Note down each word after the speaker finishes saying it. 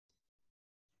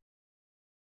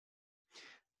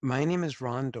My name is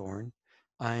Ron Dorn.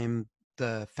 I'm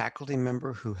the faculty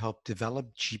member who helped develop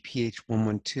GPH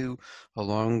 112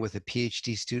 along with a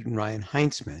PhD student, Ryan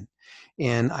Heinzman.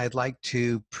 And I'd like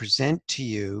to present to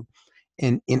you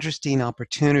an interesting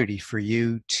opportunity for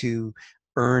you to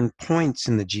earn points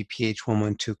in the GPH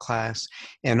 112 class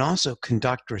and also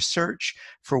conduct research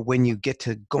for when you get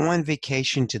to go on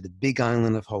vacation to the Big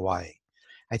Island of Hawaii.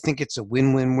 I think it's a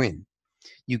win-win-win.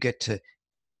 You get to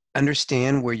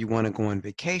understand where you want to go on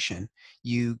vacation.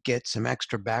 You get some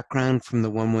extra background from the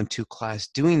 112 class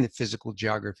doing the physical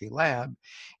geography lab,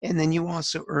 and then you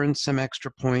also earn some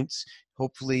extra points,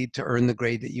 hopefully to earn the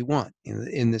grade that you want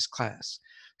in this class.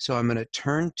 So I'm going to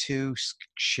turn to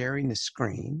sharing the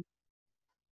screen,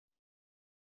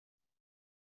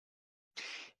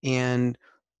 and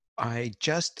I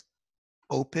just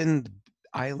opened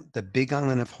the Big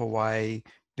Island of Hawaii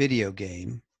video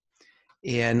game,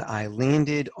 and I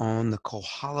landed on the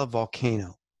Kohala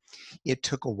volcano. It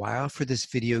took a while for this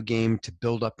video game to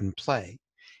build up and play,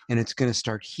 and it's going to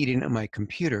start heating up my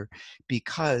computer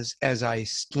because as I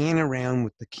scan around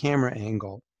with the camera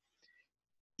angle,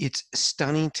 it's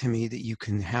stunning to me that you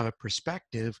can have a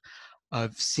perspective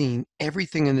of seeing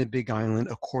everything in the Big Island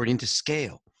according to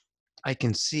scale. I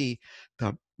can see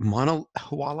the Mauna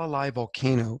Hualalai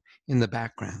volcano in the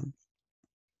background,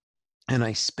 and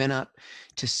I spin up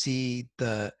to see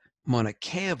the Mauna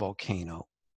Kea volcano,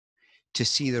 to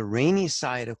see the rainy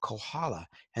side of Kohala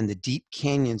and the deep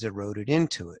canyons eroded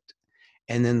into it,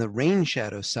 and then the rain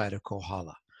shadow side of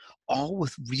Kohala, all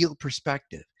with real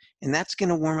perspective. And that's going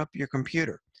to warm up your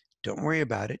computer. Don't worry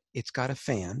about it. It's got a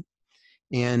fan.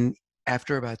 And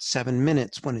after about 7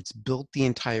 minutes, when it's built the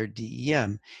entire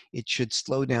DEM, it should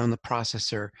slow down the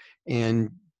processor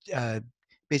and uh,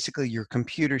 basically your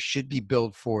computer should be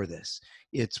built for this.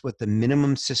 It's what the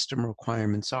minimum system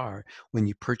requirements are when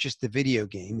you purchase the video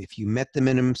game. If you met the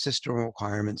minimum system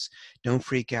requirements, don't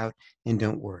freak out and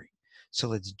don't worry. So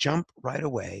let's jump right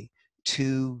away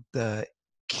to the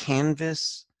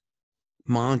Canvas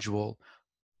module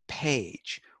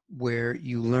page where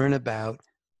you learn about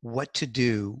what to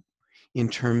do in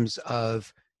terms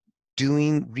of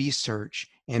doing research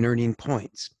and earning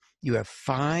points. You have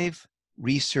 5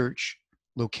 research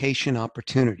location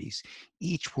opportunities,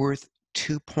 each worth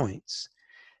 2 points.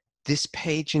 This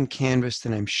page in Canvas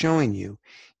that I'm showing you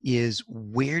is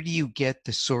where do you get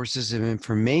the sources of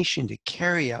information to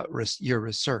carry out your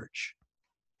research.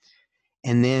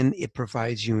 And then it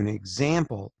provides you an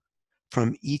example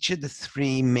from each of the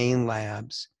 3 main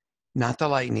labs, not the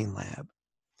Lightning Lab,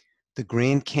 the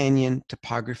Grand Canyon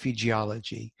Topography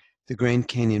Geology, the Grand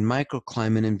Canyon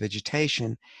Microclimate and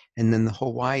Vegetation, and then the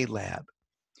Hawaii Lab.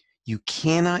 You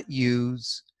cannot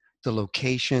use the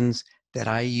locations that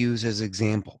I use as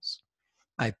examples.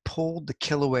 I pulled the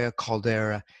Kilauea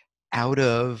caldera out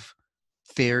of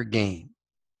fair game.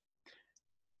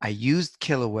 I used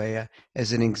Kilauea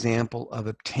as an example of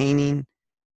obtaining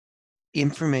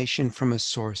information from a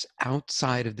source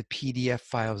outside of the PDF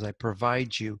files I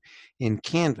provide you in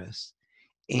Canvas.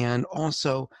 And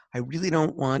also, I really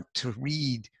don't want to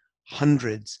read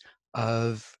hundreds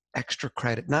of extra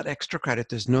credit, not extra credit,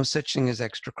 there's no such thing as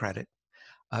extra credit,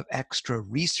 of extra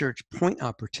research point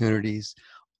opportunities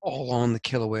all on the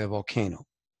Kilauea volcano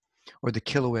or the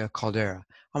Kilauea caldera.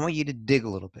 I want you to dig a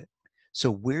little bit. So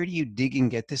where do you dig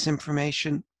and get this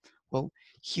information? Well,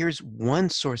 here's one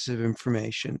source of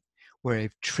information where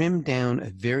I've trimmed down a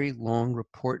very long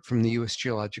report from the U.S.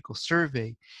 Geological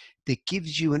Survey that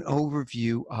gives you an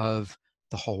overview of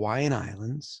the Hawaiian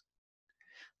Islands,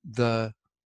 the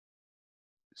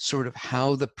sort of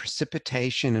how the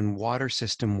precipitation and water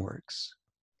system works,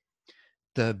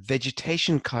 the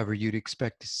vegetation cover you'd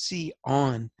expect to see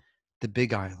on the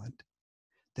Big Island,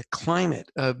 the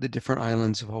climate of the different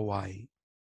islands of Hawaii,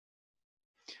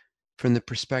 from the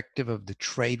perspective of the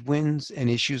trade winds and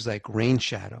issues like rain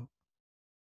shadow,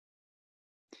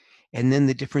 and then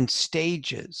the different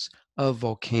stages of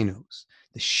volcanoes,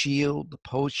 the shield, the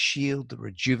post-shield, the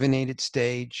rejuvenated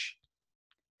stage,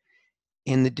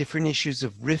 and the different issues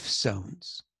of rift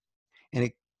zones. And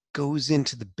it goes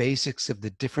into the basics of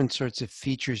the different sorts of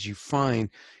features you find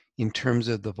in terms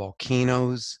of the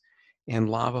volcanoes and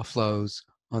lava flows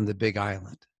on the Big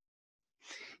Island.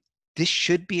 This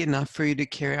should be enough for you to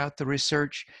carry out the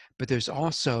research, but there's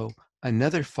also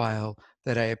another file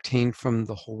that I obtained from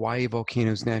the Hawaii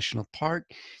Volcanoes National Park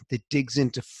that digs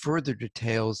into further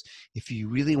details if you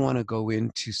really want to go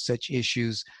into such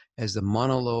issues as the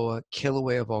Mauna Loa,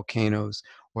 Kilauea volcanoes,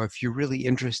 or if you're really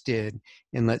interested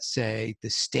in, let's say, the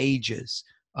stages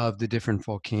of the different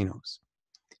volcanoes.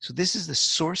 So this is the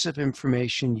source of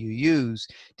information you use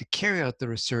to carry out the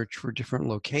research for different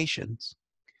locations.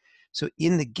 So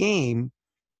in the game,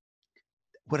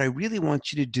 what I really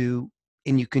want you to do,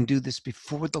 and you can do this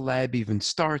before the lab even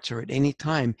starts or at any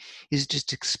time, is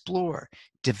just explore,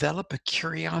 develop a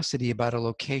curiosity about a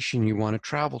location you want to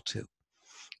travel to.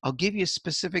 I'll give you a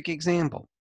specific example,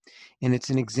 and it's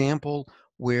an example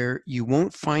where you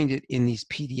won't find it in these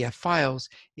PDF files,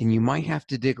 and you might have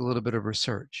to dig a little bit of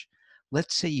research.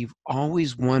 Let's say you've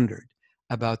always wondered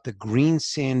about the green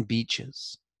sand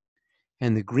beaches,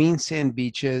 and the green sand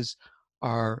beaches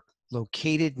are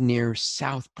located near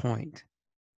South Point,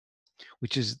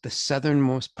 which is the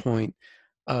southernmost point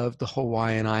of the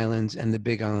Hawaiian Islands and the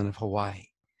Big Island of Hawaii.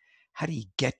 How do you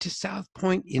get to South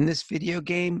Point in this video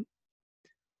game?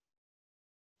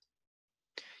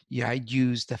 Yeah, I'd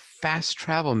use the fast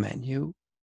travel menu,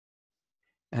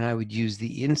 and I would use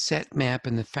the inset map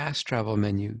in the fast travel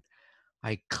menu.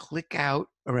 I click out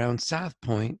around South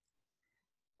Point,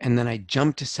 and then I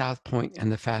jump to South Point and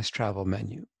the fast travel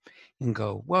menu and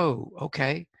go, whoa,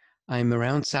 okay, I'm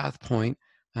around South Point.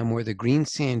 I'm where the green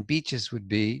sand beaches would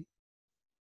be.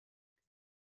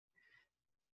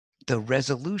 The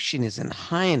resolution isn't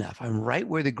high enough. I'm right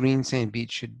where the green sand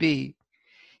beach should be,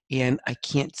 and I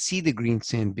can't see the green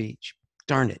sand beach.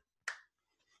 Darn it.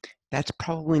 That's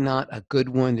probably not a good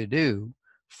one to do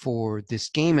for this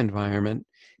game environment,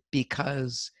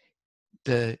 because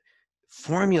the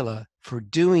formula for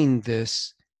doing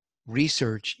this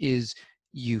research is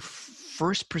you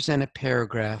first present a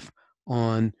paragraph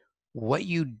on what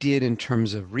you did in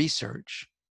terms of research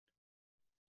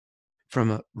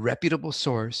from a reputable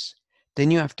source.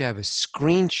 Then you have to have a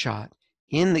screenshot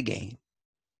in the game,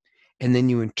 and then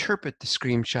you interpret the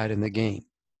screenshot in the game.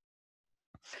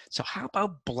 So how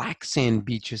about black sand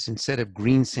beaches instead of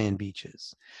green sand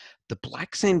beaches? The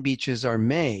black sand beaches are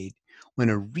made when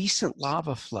a recent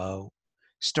lava flow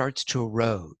starts to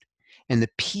erode, and the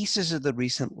pieces of the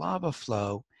recent lava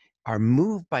flow are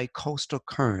moved by coastal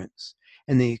currents,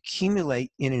 and they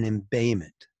accumulate in an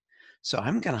embayment. So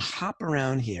I'm going to hop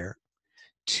around here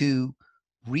to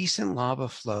recent lava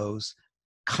flows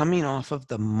coming off of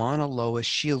the Mauna Loa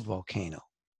shield volcano.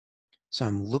 So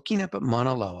I'm looking up at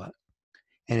Mauna Loa,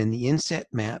 and in the inset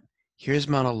map, here's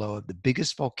Mauna Loa, the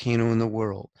biggest volcano in the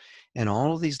world. And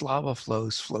all of these lava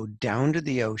flows flow down to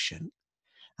the ocean.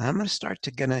 I'm going to start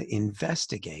to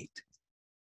investigate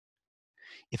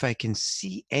if I can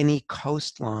see any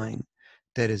coastline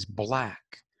that is black.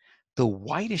 The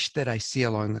whitish that I see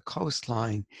along the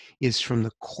coastline is from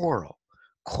the coral.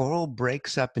 Coral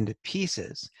breaks up into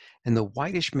pieces, and the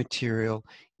whitish material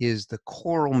is the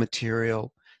coral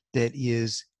material that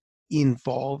is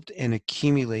involved and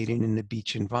accumulating in the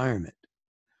beach environment.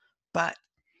 But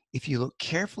if you look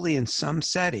carefully in some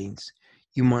settings,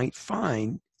 you might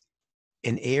find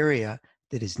an area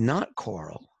that is not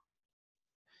coral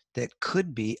that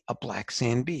could be a black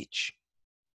sand beach.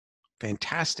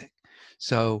 Fantastic.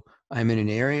 So I'm in an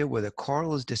area where the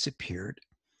coral has disappeared.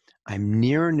 I'm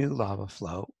near a new lava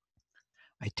flow.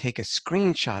 I take a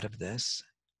screenshot of this.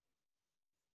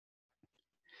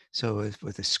 So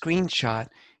with a screenshot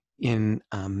in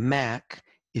Mac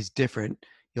is different.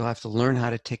 You'll have to learn how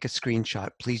to take a screenshot.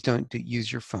 Please don't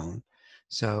use your phone.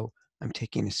 So I'm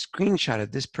taking a screenshot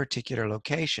of this particular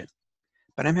location,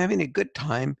 but I'm having a good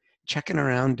time checking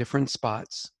around different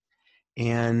spots.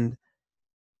 And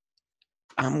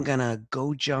I'm gonna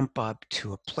go jump up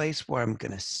to a place where I'm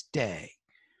gonna stay,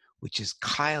 which is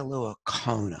Kailua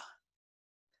Kona.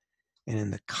 And in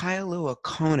the Kailua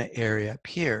Kona area up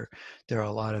here, there are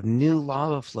a lot of new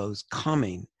lava flows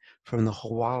coming from the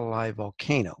Hawai'i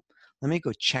volcano. Let me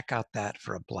go check out that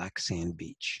for a black sand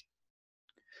beach.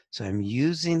 So I'm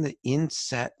using the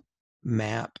inset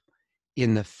map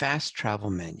in the fast travel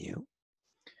menu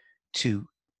to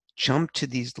jump to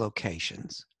these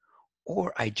locations,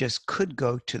 or I just could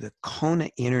go to the Kona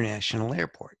International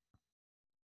Airport.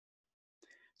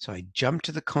 So I jump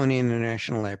to the Kona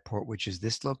International Airport, which is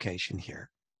this location here.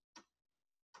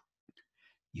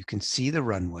 You can see the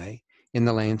runway in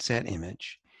the Landsat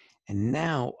image. And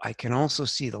now I can also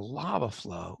see the lava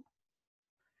flow,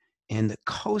 and the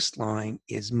coastline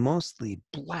is mostly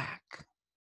black.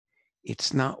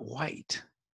 It's not white.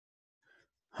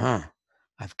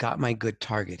 I've got my good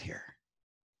target here.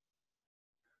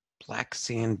 Black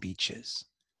sand beaches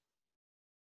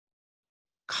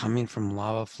coming from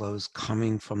lava flows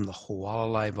coming from the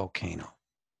Hawai'i volcano.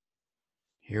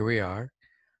 Here we are.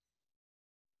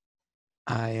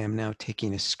 I am now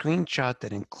taking a screenshot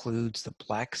that includes the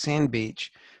black sand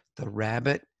beach, the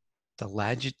rabbit, the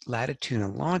latitude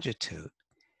and longitude.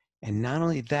 And not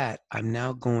only that, I'm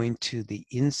now going to the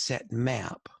inset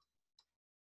map,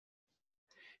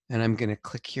 and I'm going to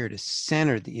click here to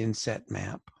center the inset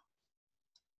map.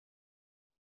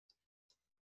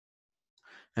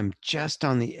 I'm just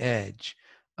on the edge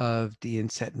of the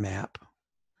inset map.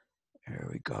 There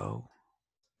we go.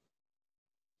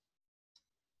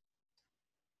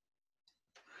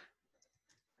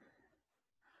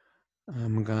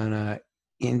 I'm gonna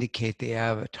indicate the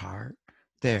avatar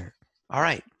there. All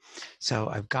right, so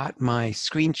I've got my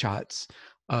screenshots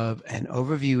of an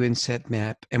overview inset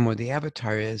map and where the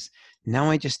avatar is. Now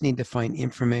I just need to find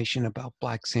information about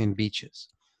black sand beaches.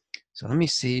 So let me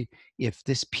see if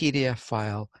this PDF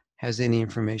file has any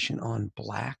information on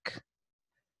black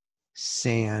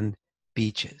sand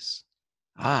beaches.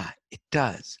 Ah, it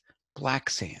does. Black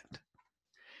sand.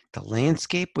 The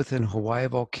landscape within Hawaii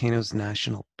Volcanoes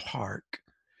National Park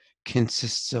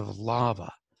consists of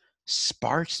lava.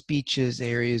 Sparse beaches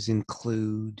areas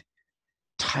include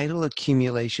tidal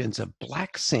accumulations of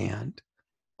black sand,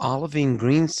 olivine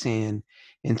green sand,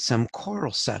 and some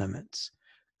coral sediments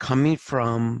coming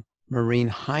from marine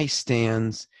high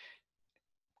stands.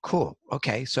 Cool.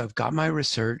 Okay, so I've got my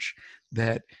research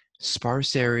that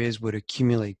sparse areas would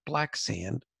accumulate black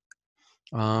sand.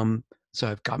 So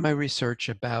I've got my research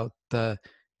about the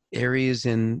areas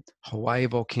in Hawaii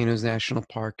Volcanoes National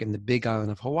Park and the Big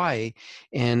Island of Hawaii,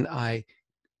 and I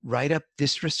write up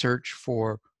this research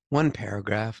for one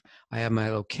paragraph. I have my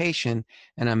location,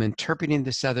 and I'm interpreting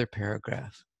this other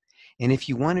paragraph. And if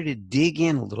you wanted to dig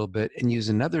in a little bit and use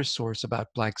another source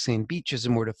about black sand beaches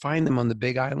and where to find them on the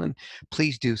Big Island,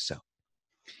 please do so.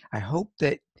 I hope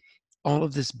that all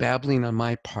of this babbling on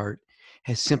my part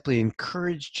has simply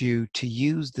encouraged you to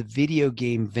use the video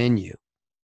game venue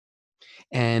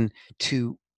and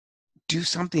to do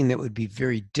something that would be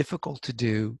very difficult to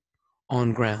do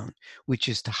on ground, which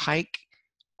is to hike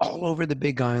all over the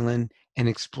Big Island and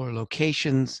explore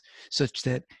locations such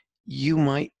that you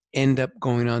might end up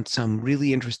going on some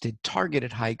really interested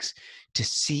targeted hikes to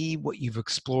see what you've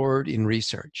explored in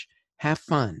research. Have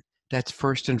fun. That's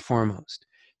first and foremost.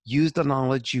 Use the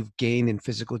knowledge you've gained in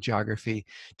physical geography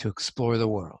to explore the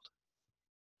world.